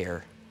pastoral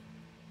care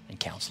and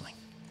counseling.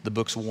 The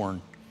book's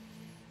worn.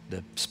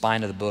 The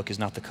spine of the book is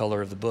not the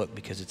color of the book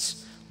because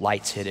it's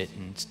lights hit it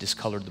and it's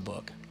discolored the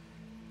book.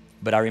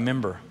 But I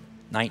remember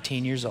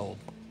 19 years old.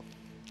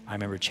 I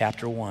remember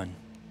chapter 1.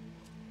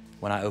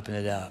 When I opened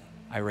it up,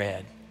 I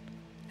read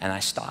and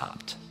I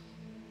stopped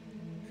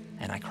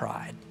and I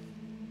cried.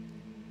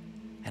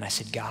 And I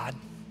said, God,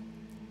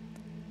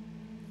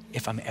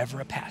 if I'm ever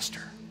a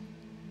pastor,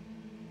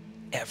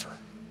 ever,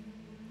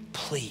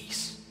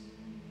 please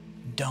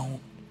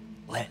don't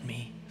let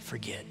me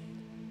forget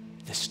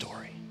this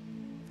story.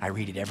 I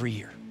read it every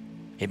year.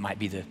 It might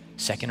be the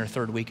second or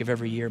third week of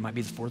every year. It might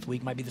be the fourth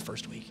week, it might be the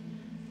first week.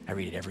 I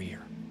read it every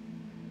year.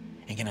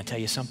 And can I tell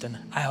you something?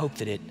 I hope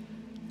that it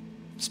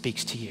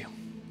speaks to you.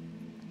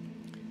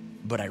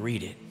 But I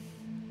read it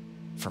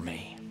for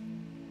me.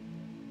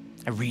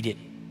 I read it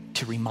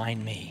to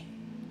remind me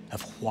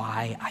of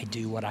why I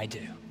do what I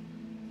do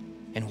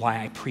and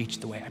why I preach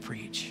the way I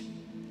preach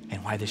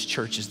and why this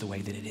church is the way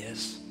that it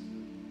is.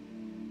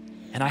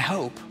 And I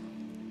hope,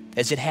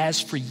 as it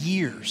has for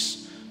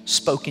years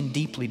spoken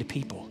deeply to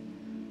people,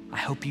 I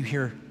hope you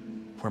hear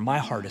where my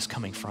heart is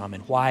coming from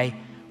and why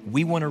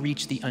we want to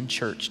reach the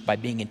unchurched by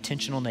being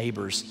intentional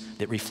neighbors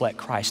that reflect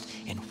Christ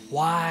and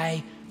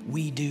why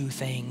we do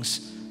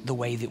things the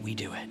way that we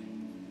do it.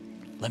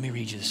 Let me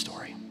read you the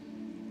story.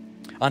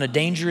 On a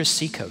dangerous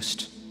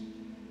seacoast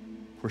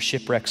where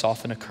shipwrecks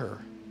often occur,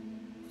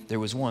 there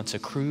was once a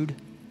crude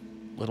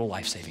little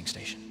life-saving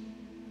station.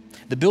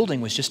 The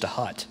building was just a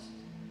hut,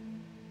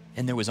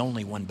 and there was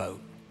only one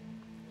boat.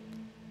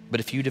 But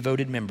a few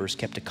devoted members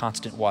kept a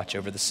constant watch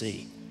over the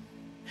sea,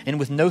 and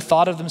with no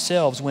thought of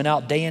themselves went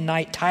out day and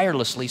night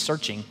tirelessly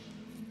searching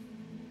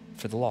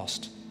for the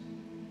lost.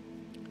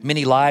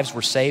 Many lives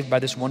were saved by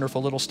this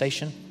wonderful little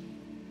station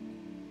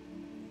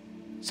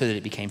so that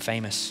it became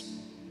famous.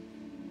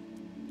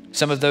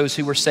 Some of those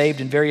who were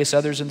saved and various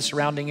others in the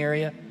surrounding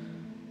area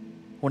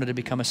wanted to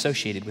become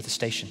associated with the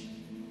station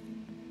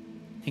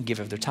and give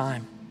of their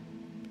time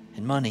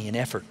and money and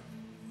effort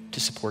to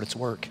support its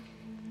work.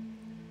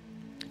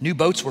 New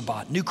boats were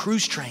bought, new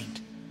crews trained.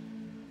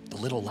 The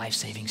little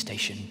life-saving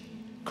station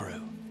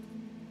grew.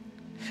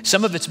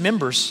 Some of its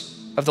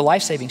members of the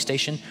life-saving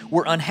station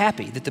were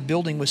unhappy that the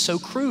building was so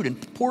crude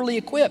and poorly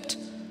equipped.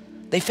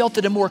 They felt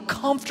that a more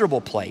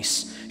comfortable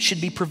place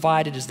should be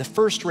provided as the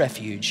first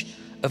refuge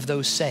of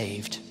those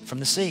saved from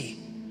the sea.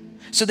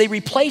 So they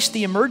replaced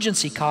the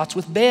emergency cots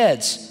with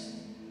beds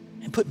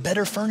and put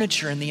better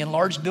furniture in the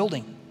enlarged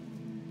building.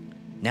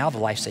 Now the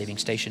life-saving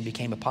station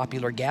became a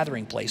popular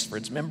gathering place for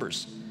its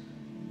members,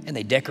 and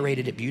they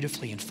decorated it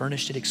beautifully and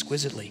furnished it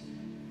exquisitely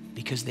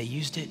because they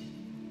used it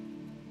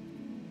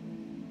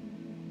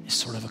as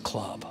sort of a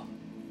club.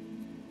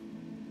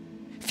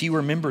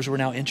 Fewer members were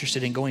now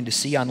interested in going to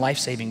sea on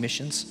life-saving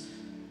missions,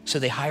 so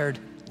they hired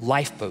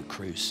lifeboat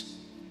crews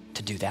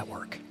to do that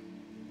work.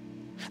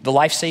 The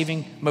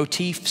life-saving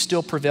motif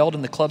still prevailed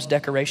in the club's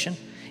decoration,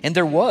 and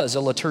there was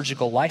a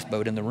liturgical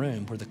lifeboat in the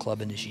room where the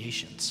club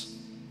initiations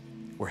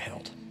were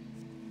held.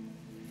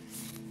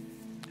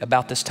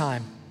 About this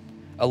time,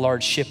 a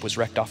large ship was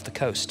wrecked off the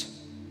coast,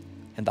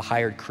 and the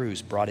hired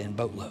crews brought in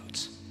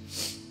boatloads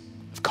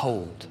of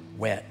cold,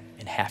 wet,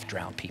 and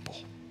half-drowned people.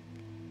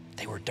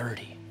 They were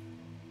dirty,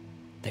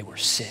 they were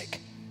sick,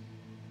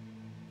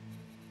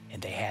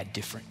 and they had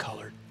different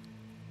colored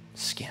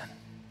skin.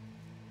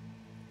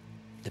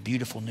 The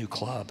beautiful new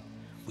club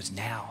was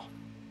now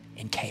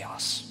in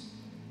chaos.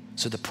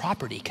 So the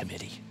property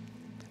committee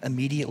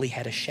immediately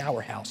had a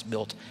shower house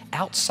built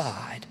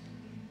outside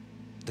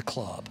the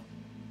club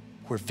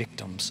where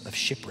victims of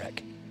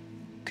shipwreck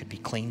could be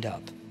cleaned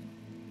up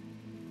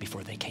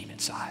before they came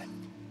inside.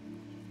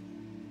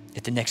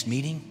 At the next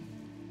meeting,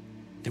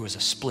 there was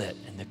a split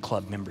in the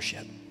club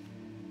membership.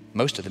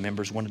 Most of the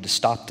members wanted to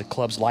stop the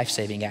club's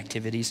life-saving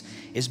activities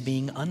as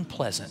being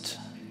unpleasant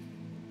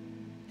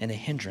and a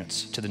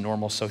hindrance to the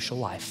normal social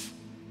life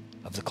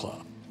of the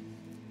club.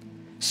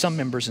 Some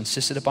members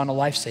insisted upon a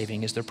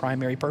life-saving as their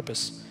primary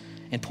purpose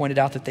and pointed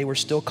out that they were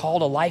still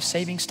called a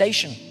life-saving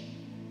station.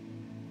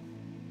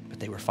 But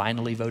they were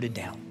finally voted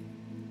down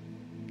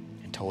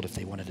and told if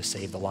they wanted to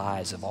save the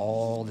lives of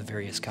all the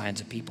various kinds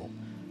of people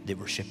that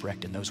were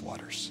shipwrecked in those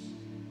waters,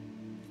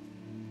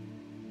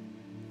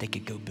 they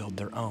could go build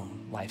their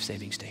own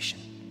life-saving station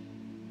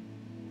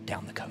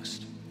down the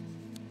coast.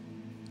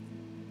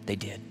 They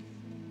did.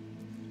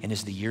 And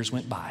as the years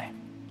went by,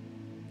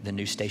 the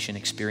new station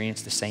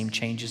experienced the same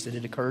changes that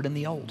had occurred in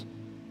the old.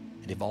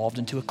 It evolved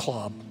into a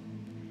club,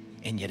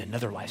 and yet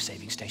another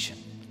life-saving station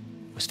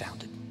was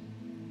founded.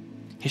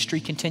 History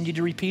continued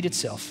to repeat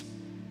itself.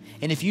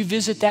 And if you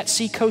visit that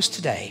seacoast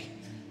today,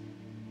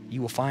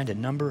 you will find a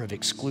number of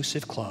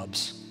exclusive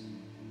clubs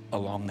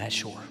along that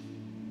shore.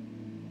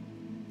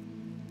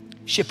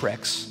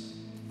 Shipwrecks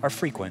are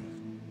frequent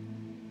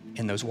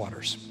in those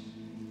waters,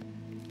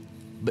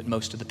 but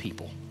most of the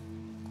people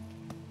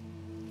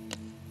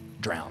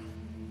drown.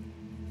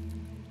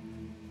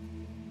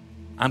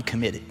 I'm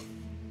committed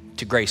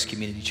to Grace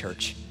Community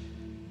Church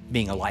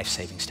being a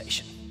life-saving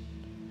station.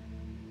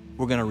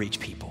 We're going to reach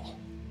people.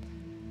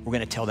 We're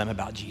going to tell them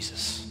about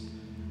Jesus.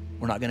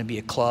 We're not going to be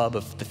a club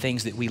of the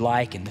things that we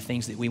like and the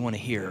things that we want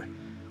to hear.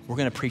 We're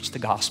going to preach the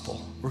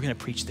gospel. We're going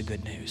to preach the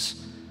good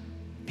news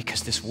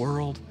because this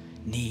world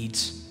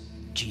needs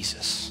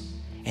Jesus,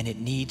 and it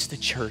needs the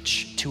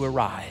church to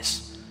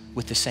arise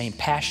with the same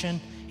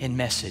passion and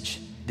message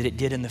that it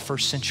did in the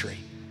first century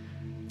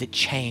that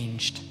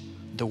changed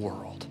the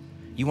world.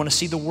 You want to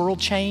see the world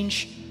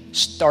change?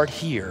 Start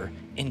here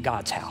in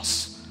God's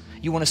house.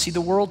 You want to see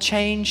the world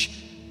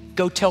change?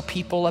 Go tell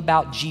people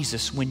about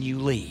Jesus when you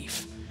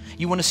leave.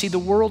 You want to see the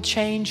world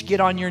change? Get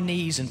on your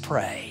knees and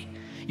pray.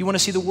 You want to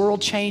see the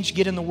world change?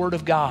 Get in the Word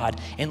of God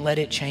and let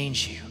it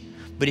change you.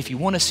 But if you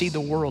want to see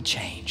the world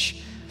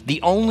change,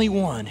 the only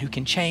one who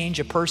can change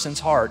a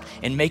person's heart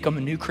and make them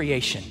a new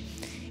creation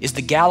is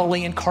the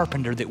Galilean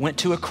carpenter that went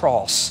to a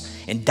cross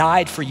and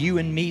died for you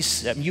and me,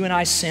 you and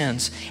I's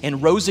sins,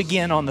 and rose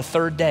again on the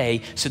third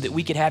day so that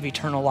we could have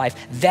eternal life.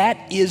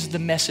 That is the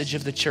message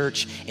of the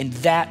church, and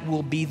that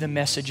will be the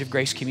message of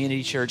Grace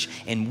Community Church,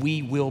 and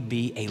we will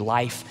be a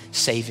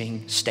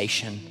life-saving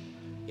station.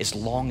 As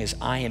long as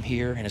I am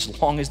here and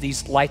as long as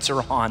these lights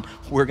are on,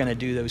 we're gonna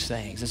do those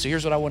things. And so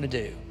here's what I wanna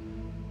do.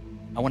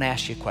 I wanna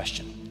ask you a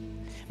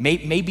question.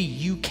 Maybe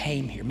you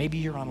came here, maybe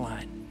you're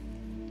online,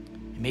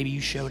 maybe you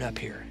showed up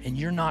here and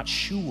you're not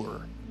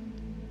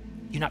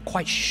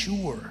quite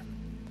sure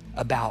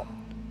about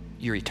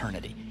your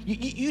eternity.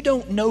 You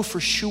don't know for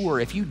sure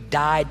if you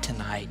died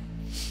tonight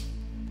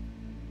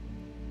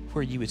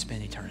where you would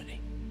spend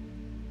eternity.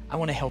 I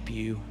want to help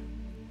you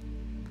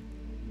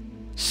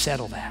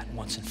settle that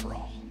once and for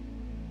all.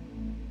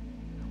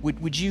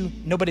 Would you,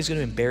 nobody's going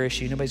to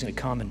embarrass you, nobody's going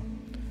to come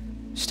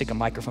and stick a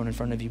microphone in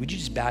front of you. Would you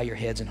just bow your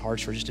heads and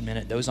hearts for just a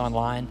minute, those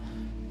online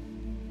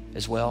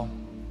as well?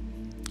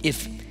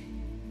 If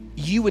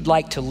you would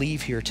like to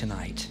leave here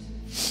tonight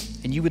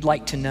and you would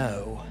like to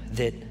know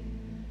that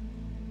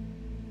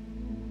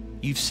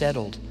you've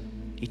settled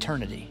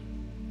eternity,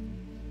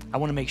 I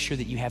want to make sure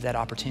that you have that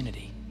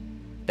opportunity.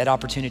 That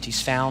opportunity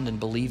is found in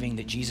believing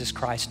that Jesus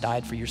Christ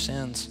died for your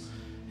sins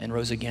and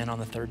rose again on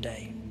the third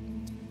day.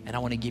 And I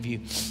want to give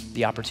you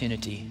the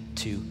opportunity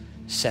to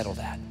settle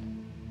that.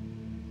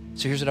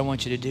 So here's what I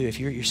want you to do. If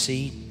you're at your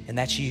seat and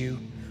that's you,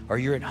 or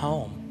you're at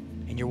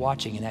home and you're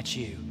watching and that's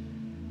you,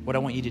 what I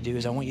want you to do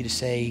is I want you to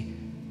say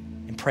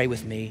and pray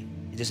with me.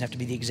 It doesn't have to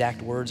be the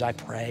exact words I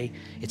pray.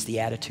 It's the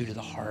attitude of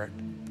the heart.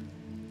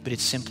 But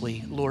it's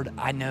simply, Lord,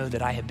 I know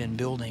that I have been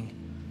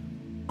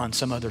building on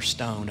some other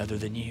stone other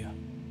than you.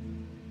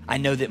 I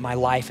know that my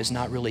life is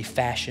not really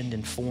fashioned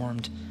and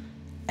formed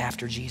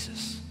after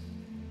Jesus.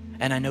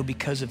 And I know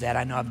because of that,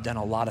 I know I've done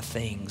a lot of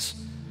things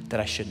that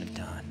I shouldn't have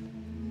done.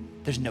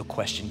 There's no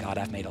question, God,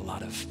 I've made a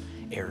lot of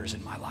errors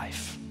in my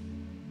life.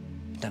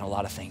 I've done a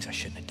lot of things I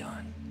shouldn't have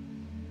done.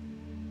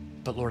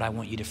 But Lord, I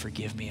want you to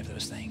forgive me of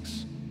those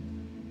things.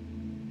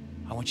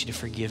 I want you to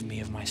forgive me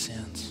of my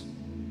sins,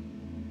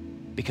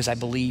 because I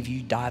believe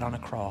you died on a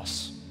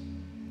cross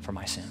for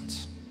my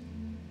sins.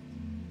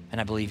 And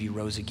I believe you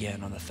rose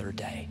again on the third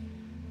day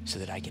so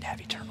that I could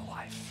have eternal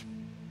life.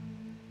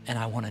 And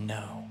I want to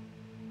know,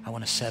 I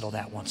want to settle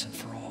that once and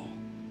for all.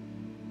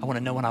 I want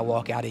to know when I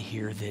walk out of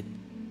here that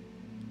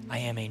I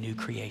am a new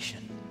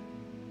creation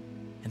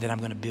and that I'm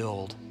going to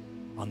build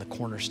on the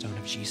cornerstone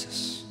of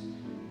Jesus.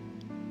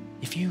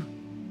 If you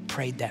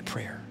prayed that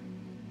prayer,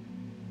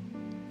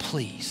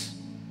 please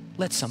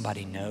let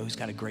somebody know who's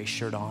got a gray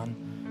shirt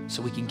on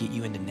so we can get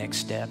you into next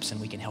steps and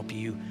we can help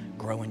you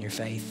grow in your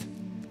faith.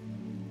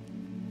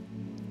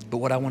 But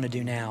what I want to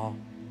do now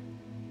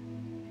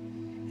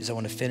is I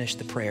want to finish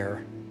the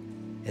prayer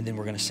and then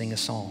we're going to sing a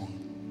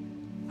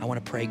song. I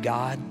want to pray,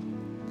 God,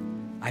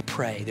 I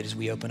pray that as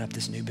we open up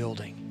this new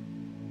building,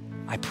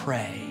 I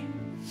pray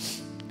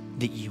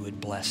that you would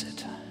bless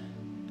it.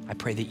 I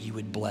pray that you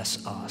would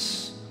bless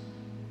us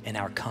in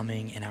our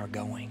coming and our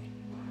going.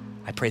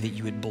 I pray that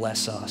you would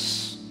bless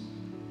us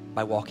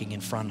by walking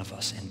in front of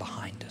us and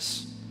behind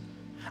us.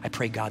 I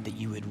pray, God, that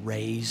you would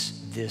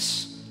raise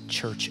this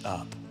church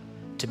up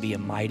to be a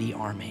mighty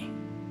army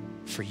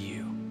for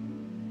you.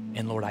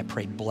 And Lord, I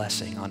pray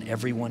blessing on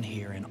everyone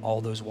here and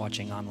all those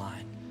watching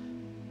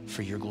online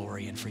for your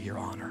glory and for your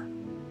honor.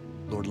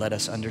 Lord, let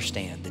us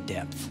understand the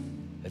depth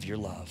of your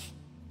love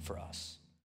for us.